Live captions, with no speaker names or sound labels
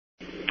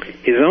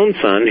His own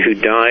son, who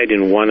died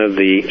in one of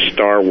the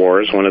Star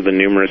Wars, one of the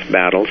numerous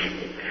battles,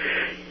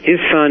 his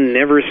son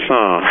never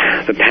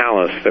saw the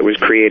palace that was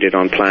created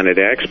on Planet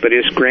X, but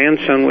his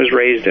grandson was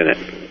raised in it.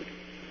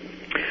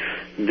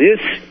 This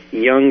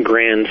young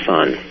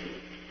grandson,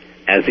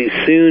 as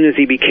soon as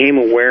he became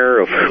aware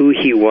of who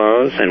he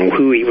was and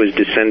who he was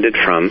descended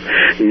from,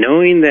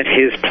 knowing that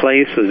his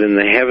place was in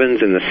the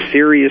heavens in the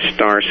Sirius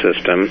star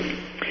system,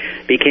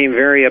 became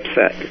very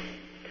upset.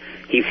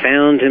 He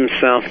found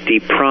himself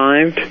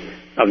deprived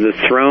of the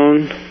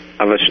throne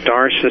of a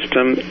star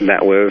system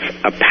that was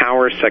a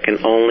power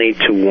second only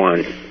to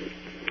one.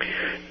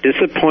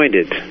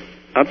 Disappointed,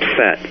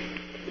 upset,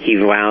 he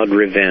vowed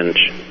revenge.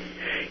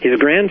 His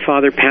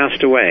grandfather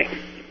passed away,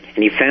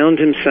 and he found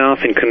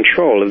himself in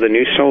control of the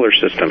new solar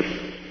system.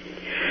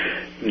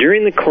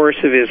 During the course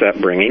of his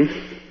upbringing,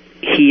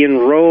 he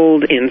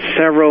enrolled in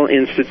several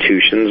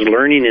institutions,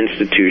 learning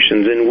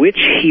institutions, in which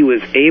he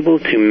was able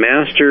to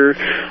master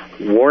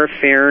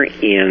warfare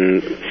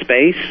in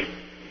space,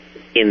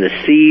 in the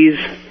seas,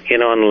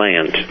 and on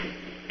land.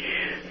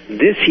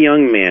 This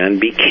young man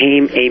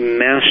became a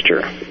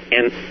master,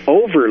 an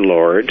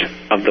overlord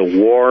of the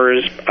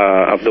wars,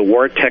 of the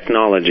war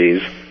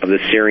technologies of the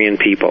Syrian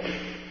people.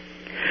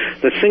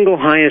 The single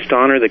highest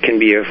honor that can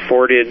be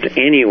afforded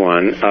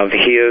anyone of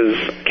his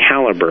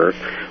caliber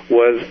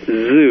was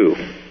Zu.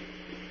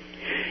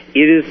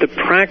 It is the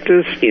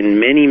practice in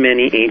many,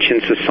 many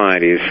ancient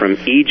societies from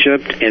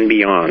Egypt and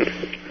beyond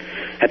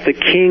that the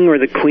king or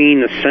the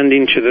queen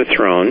ascending to the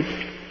throne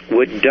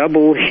would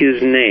double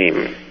his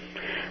name.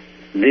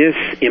 This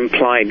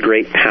implied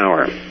great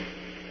power.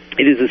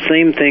 It is the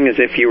same thing as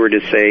if you were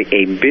to say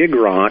a big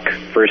rock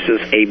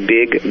versus a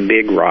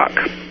big rock.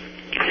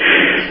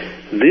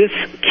 This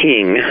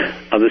king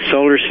of the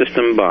solar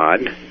system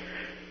Bod,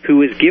 who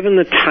was given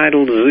the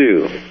title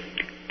Zu,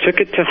 took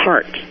it to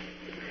heart.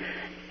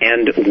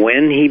 And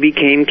when he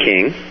became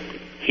king,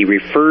 he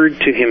referred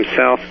to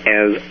himself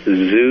as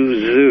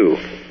Zu.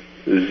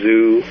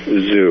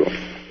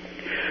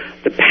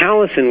 The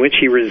palace in which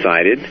he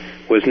resided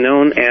was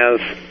known as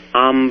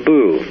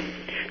Ambu.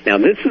 Now,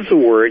 this is a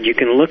word you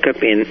can look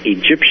up in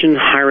Egyptian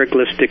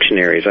hieroglyph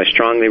dictionaries. I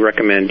strongly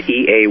recommend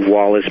E.A.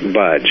 Wallace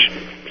Budge.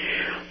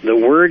 The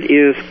word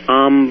is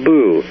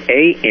Ambu,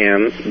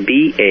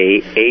 A-M-B-A-H-I-U.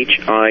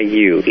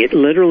 It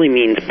literally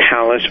means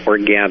palace or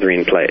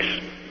gathering place.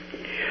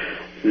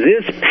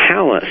 This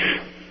palace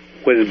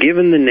was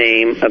given the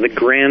name of the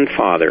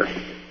grandfather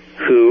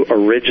who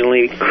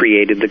originally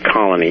created the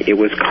colony. It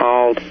was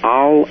called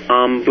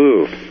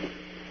Al-Ambu.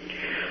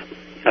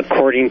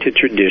 According to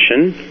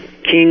tradition,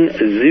 King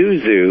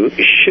Zuzu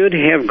should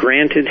have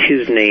granted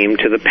his name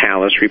to the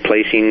palace,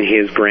 replacing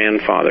his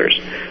grandfather's,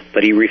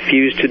 but he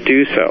refused to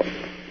do so.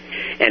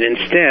 And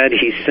instead,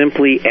 he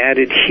simply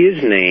added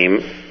his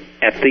name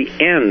at the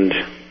end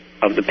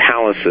of the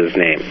palace's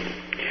name.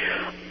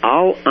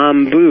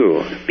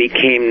 Al-Ambu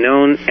became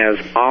known as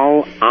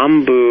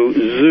Al-Ambu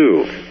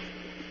Zu.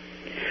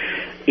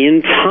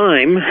 In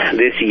time,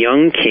 this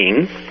young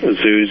king,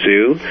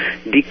 Zuzu,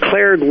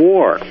 declared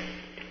war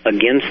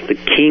against the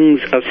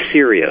kings of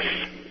Sirius.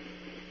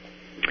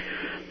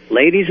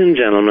 Ladies and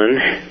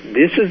gentlemen,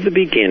 this is the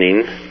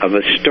beginning of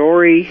a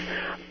story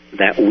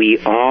that we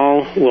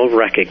all will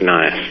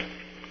recognize.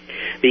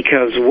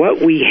 Because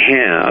what we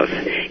have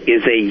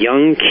is a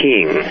young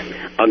king,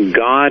 a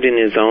god in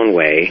his own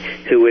way,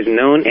 who is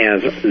known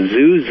as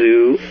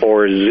Zuzu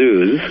or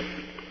Zuz,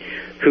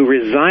 who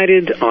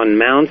resided on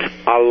Mount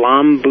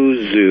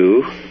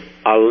Alambuzu,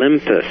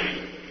 Olympus.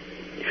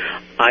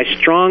 I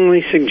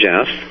strongly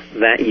suggest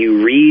that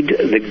you read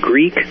the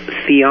Greek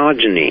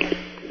Theogony.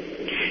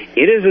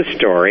 It is a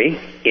story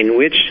in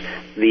which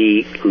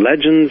the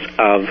legends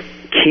of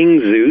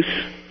King Zeus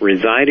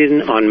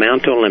resided on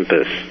Mount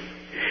Olympus,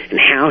 and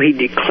how he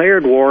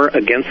declared war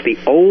against the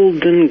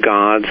olden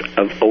gods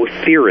of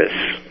Osiris.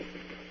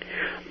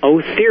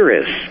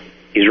 Osiris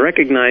is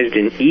recognized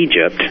in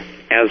Egypt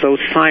as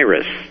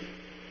Osiris.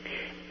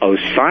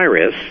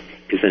 Osiris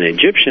is an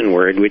Egyptian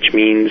word which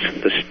means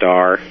the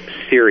star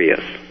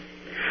Sirius.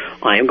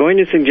 I am going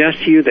to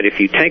suggest to you that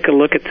if you take a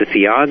look at the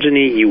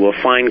Theogony, you will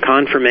find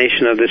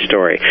confirmation of this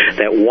story,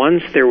 that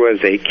once there was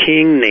a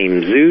king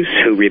named Zeus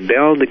who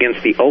rebelled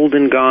against the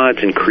olden gods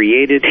and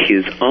created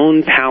his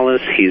own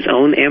palace, his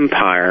own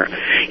empire,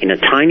 in a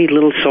tiny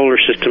little solar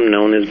system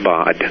known as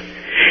Bod.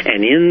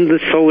 And in the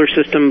solar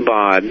system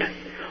Bod,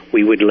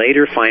 we would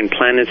later find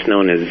planets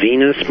known as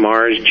Venus,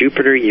 Mars,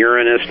 Jupiter,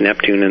 Uranus,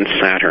 Neptune, and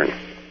Saturn.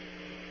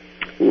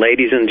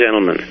 Ladies and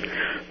gentlemen,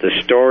 the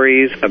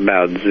stories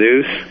about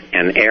Zeus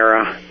and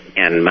Hera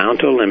and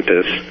Mount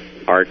Olympus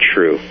are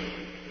true.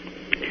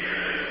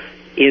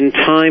 In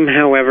time,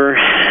 however,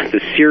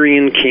 the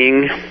Syrian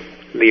king,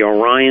 the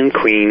Orion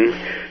queen,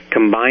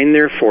 combined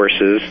their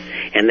forces,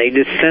 and they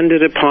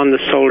descended upon the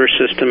solar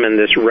system and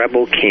this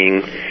rebel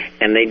king,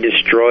 and they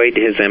destroyed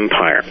his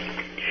empire.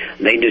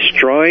 They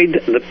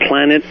destroyed the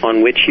planet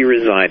on which he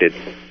resided.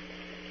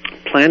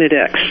 Planet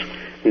X,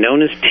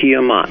 known as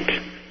Tiamat,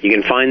 You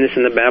can find this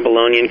in the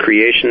Babylonian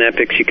creation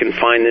epics. You can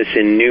find this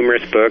in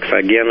numerous books.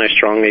 Again, I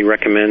strongly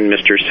recommend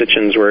Mr.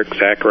 Sitchin's work,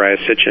 Zachariah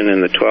Sitchin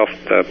and the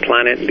 12th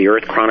Planet, the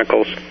Earth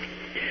Chronicles.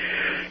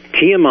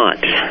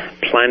 Tiamat,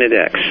 Planet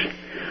X,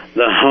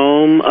 the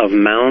home of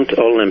Mount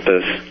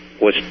Olympus,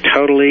 was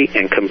totally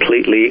and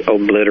completely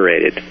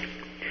obliterated.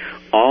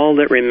 All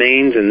that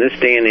remains in this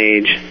day and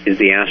age is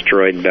the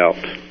asteroid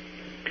belt.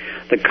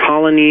 The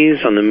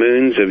colonies on the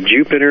moons of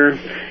Jupiter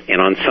and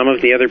on some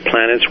of the other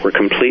planets were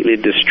completely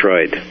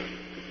destroyed.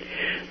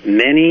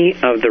 Many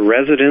of the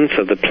residents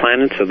of the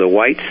planets of the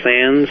White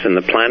Sands and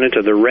the planet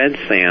of the Red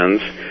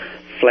Sands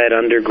fled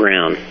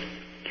underground.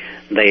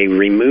 They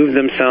removed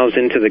themselves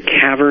into the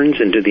caverns,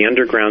 into the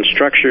underground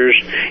structures,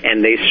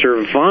 and they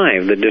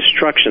survived the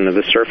destruction of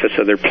the surface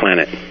of their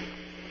planet.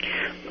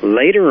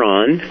 Later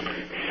on,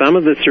 some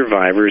of the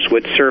survivors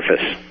would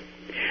surface.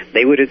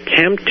 They would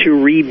attempt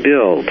to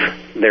rebuild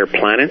their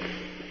planet.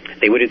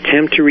 They would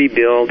attempt to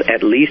rebuild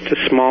at least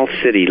a small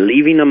city,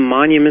 leaving a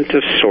monument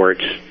of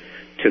sorts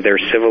to their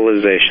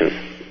civilization.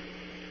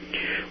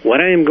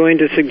 What I am going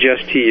to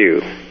suggest to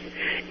you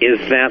is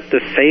that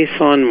the face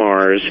on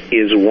Mars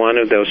is one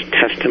of those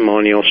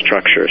testimonial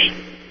structures.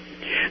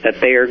 That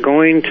they are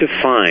going to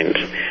find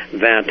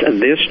that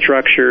this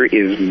structure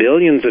is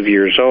billions of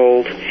years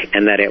old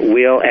and that it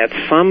will at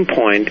some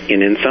point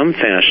and in some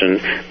fashion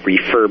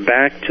refer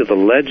back to the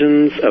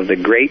legends of the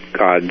great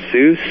god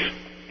Zeus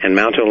and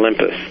Mount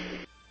Olympus.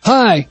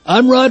 Hi,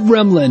 I'm Rod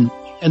Remlin,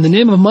 and the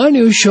name of my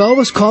new show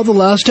is called The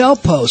Last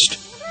Outpost,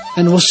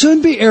 and will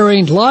soon be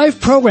airing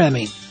live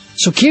programming.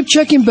 So keep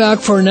checking back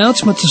for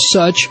announcements of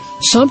such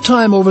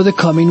sometime over the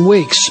coming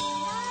weeks.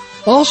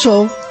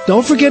 Also,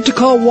 don't forget to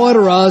call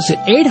Water Oz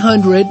at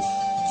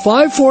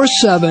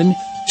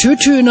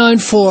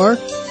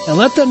 800-547-2294 and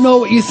let them know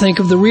what you think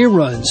of the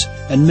reruns.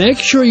 And make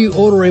sure you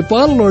order a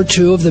bottle or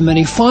two of the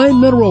many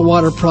fine mineral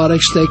water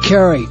products they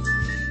carry.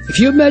 If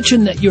you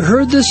mention that you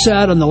heard this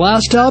ad on The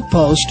Last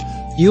Outpost,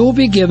 you will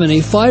be given a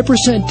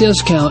 5%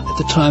 discount at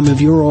the time of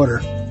your order.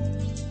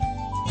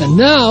 And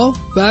now,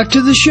 back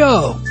to the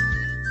show.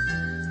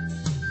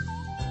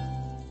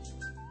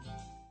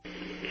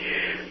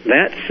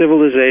 That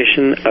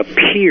civilization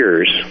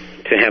appears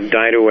to have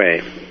died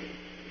away.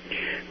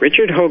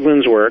 Richard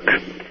Hoagland's work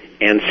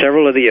and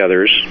several of the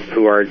others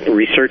who are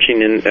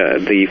researching in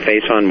the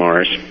face on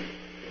Mars,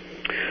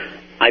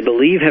 I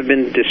believe have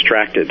been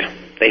distracted.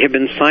 They have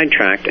been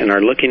sidetracked and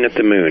are looking at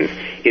the moon.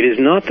 It is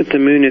not that the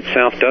moon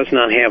itself does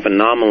not have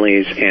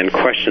anomalies and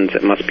questions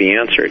that must be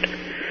answered,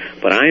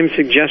 but I am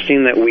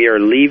suggesting that we are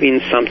leaving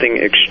something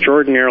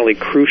extraordinarily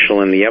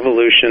crucial in the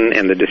evolution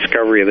and the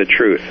discovery of the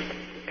truth,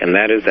 and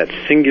that is that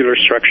singular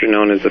structure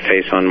known as the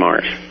face on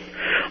Mars.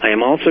 I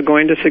am also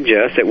going to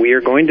suggest that we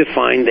are going to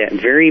find that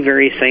very,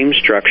 very same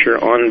structure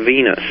on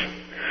Venus.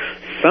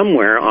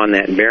 Somewhere on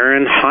that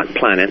barren, hot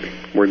planet,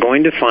 we're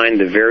going to find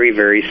the very,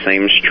 very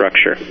same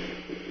structure.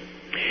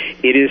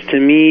 It is, to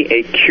me,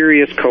 a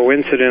curious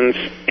coincidence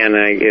and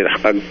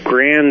a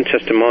grand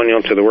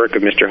testimonial to the work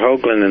of Mr.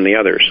 Hoagland and the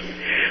others.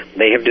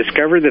 They have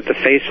discovered that the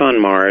face on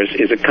Mars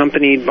is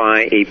accompanied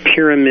by a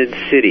pyramid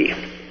city.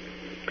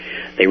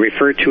 They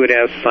refer to it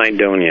as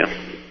Cydonia.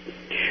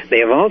 They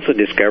have also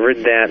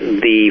discovered that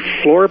the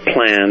floor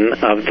plan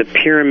of the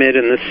pyramid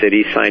in the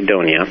city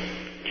Cydonia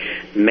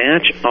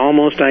match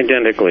almost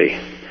identically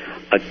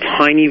a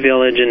tiny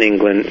village in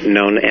England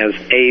known as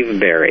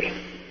Avebury,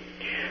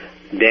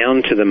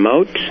 down to the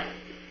moat,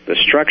 the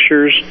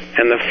structures,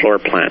 and the floor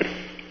plan.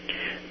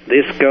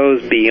 This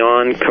goes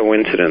beyond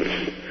coincidence.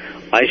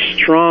 I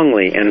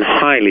strongly and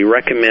highly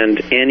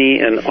recommend any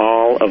and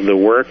all of the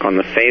work on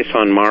the face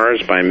on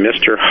Mars by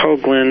Mr.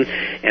 Hoagland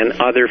and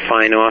other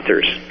fine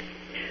authors.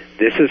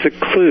 This is a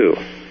clue,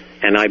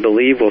 and I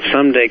believe will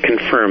someday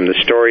confirm the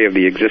story of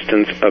the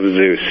existence of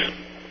Zeus.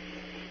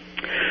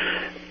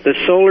 The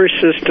solar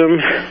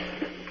system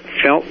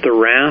felt the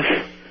wrath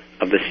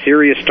of the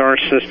Sirius star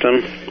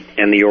system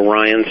and the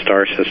Orion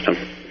star system.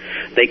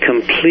 They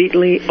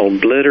completely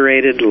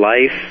obliterated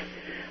life,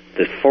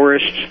 the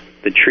forests,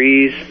 the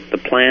trees, the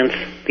plants,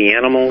 the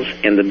animals,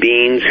 and the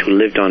beings who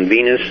lived on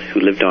Venus, who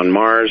lived on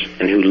Mars,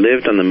 and who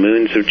lived on the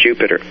moons of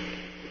Jupiter.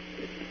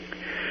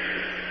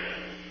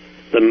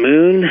 The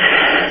moon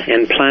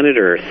and planet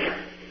Earth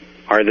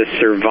are the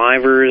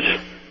survivors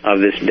of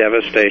this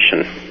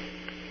devastation.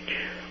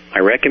 I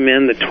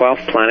recommend the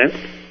 12th Planet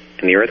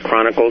and the Earth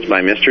Chronicles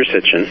by Mr.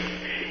 Sitchin,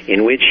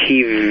 in which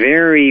he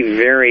very,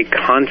 very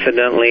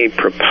confidently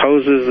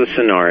proposes the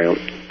scenario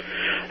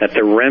that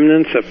the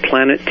remnants of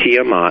planet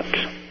Tiamat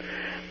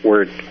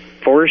were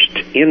forced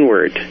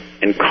inward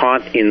and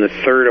caught in the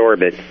third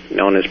orbit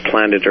known as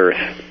planet Earth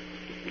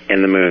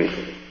and the moon.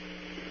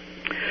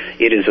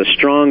 It is a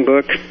strong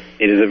book.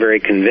 It is a very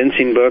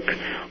convincing book.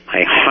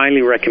 I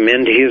highly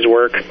recommend his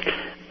work.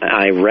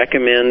 I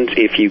recommend,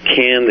 if you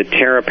can, the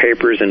Terra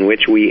Papers, in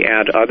which we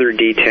add other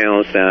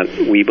details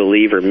that we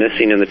believe are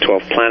missing in the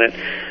 12th Planet.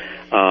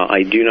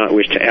 I do not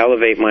wish to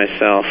elevate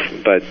myself,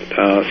 but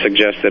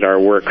suggest that our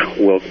work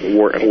will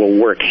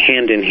work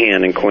hand in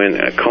hand and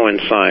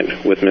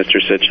coincide with Mr.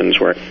 Sitchin's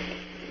work.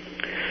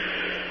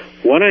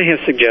 What I have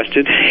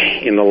suggested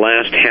in the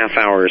last half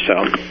hour or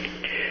so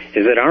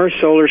is that our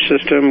solar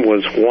system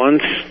was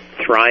once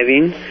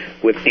thriving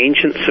with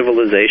ancient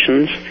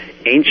civilizations,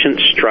 ancient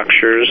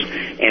structures,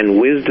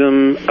 and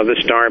wisdom of the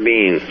star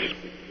beings.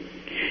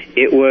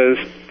 It was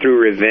through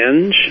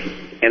revenge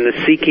and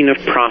the seeking of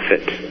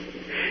profit.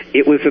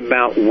 It was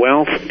about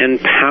wealth and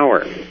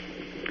power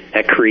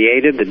that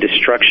created the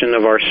destruction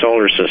of our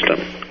solar system.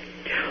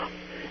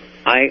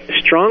 I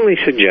strongly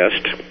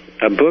suggest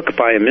a book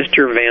by a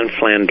Mr. Van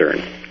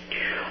Flandern.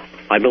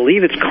 I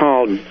believe it's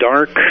called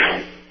Dark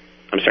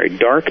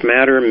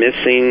Matter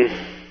Missing.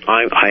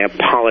 I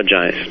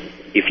apologize.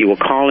 If you will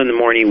call in the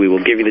morning, we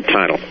will give you the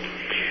title.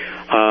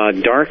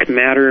 Dark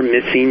Matter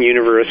Missing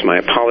Universe. My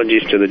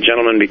apologies to the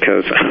gentleman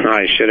because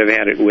I should have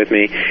had it with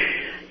me.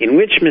 In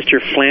which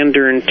Mr.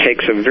 Flandern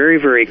takes a very,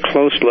 very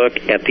close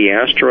look at the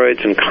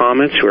asteroids and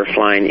comets who are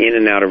flying in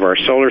and out of our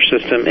solar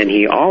system, and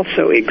he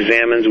also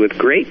examines with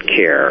great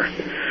care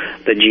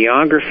the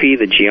geography,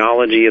 the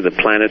geology of the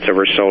planets of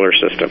our solar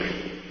system.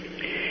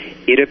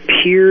 It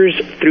appears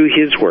through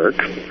his work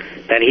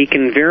that he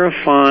can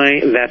verify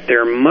that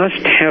there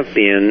must have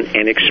been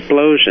an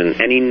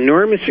explosion, an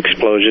enormous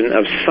explosion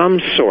of some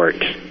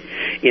sort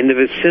in the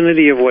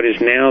vicinity of what is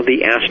now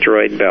the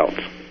asteroid belt.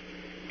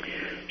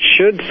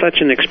 Should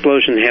such an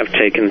explosion have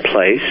taken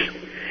place,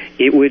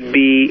 it would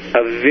be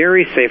a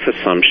very safe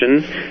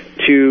assumption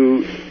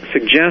to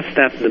suggest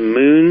that the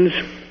moons,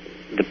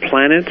 the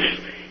planets,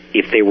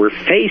 if they were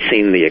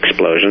facing the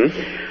explosion,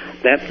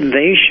 that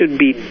they should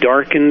be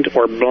darkened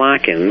or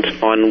blackened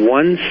on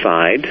one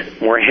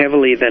side more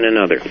heavily than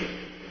another.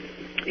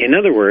 In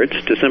other words,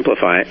 to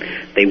simplify it,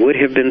 they would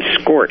have been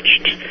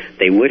scorched.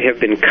 They would have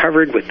been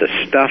covered with the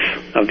stuff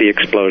of the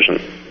explosion.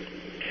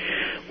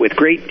 With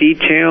great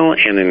detail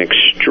and an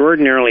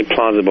extraordinarily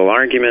plausible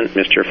argument,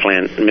 Mr.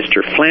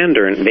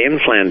 Van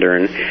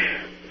Flandern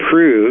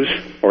proves,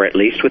 or at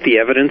least with the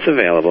evidence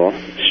available,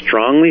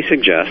 strongly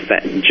suggests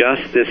that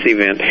just this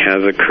event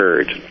has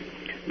occurred.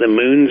 The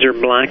moons are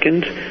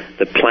blackened,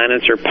 the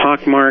planets are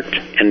pockmarked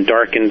and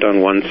darkened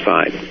on one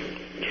side.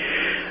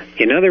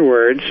 In other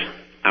words,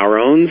 our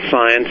own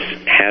science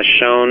has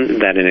shown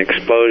that an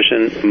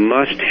explosion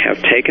must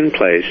have taken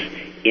place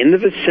in the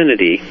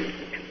vicinity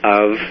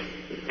of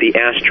the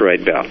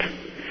asteroid belt.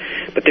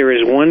 But there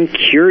is one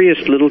curious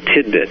little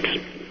tidbit,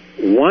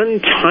 one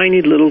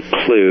tiny little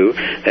clue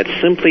that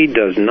simply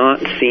does not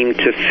seem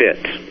to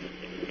fit.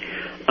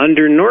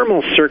 Under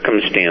normal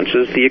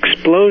circumstances, the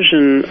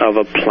explosion of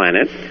a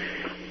planet,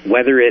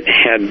 whether it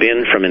had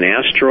been from an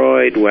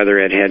asteroid, whether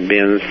it had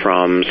been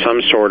from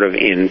some sort of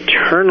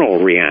internal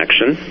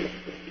reaction,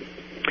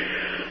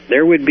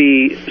 there would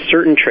be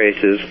certain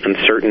traces and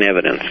certain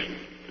evidence.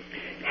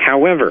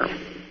 However,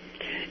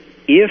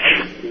 if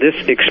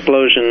this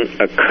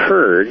explosion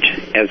occurred,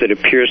 as it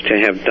appears to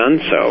have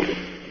done so,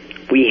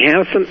 we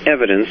have some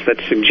evidence that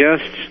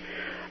suggests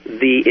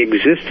the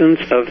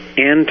existence of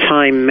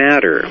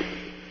antimatter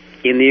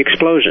in the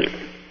explosion.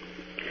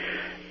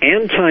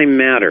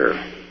 Antimatter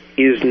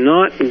is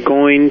not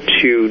going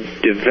to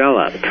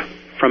develop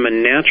from a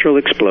natural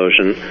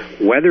explosion,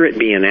 whether it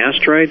be an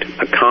asteroid,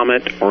 a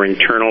comet, or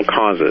internal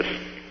causes.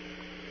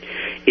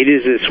 It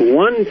is this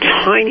one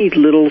tiny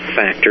little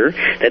factor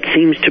that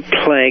seems to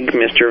plague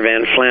Mr.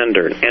 Van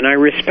Flandern, and I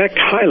respect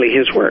highly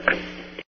his work.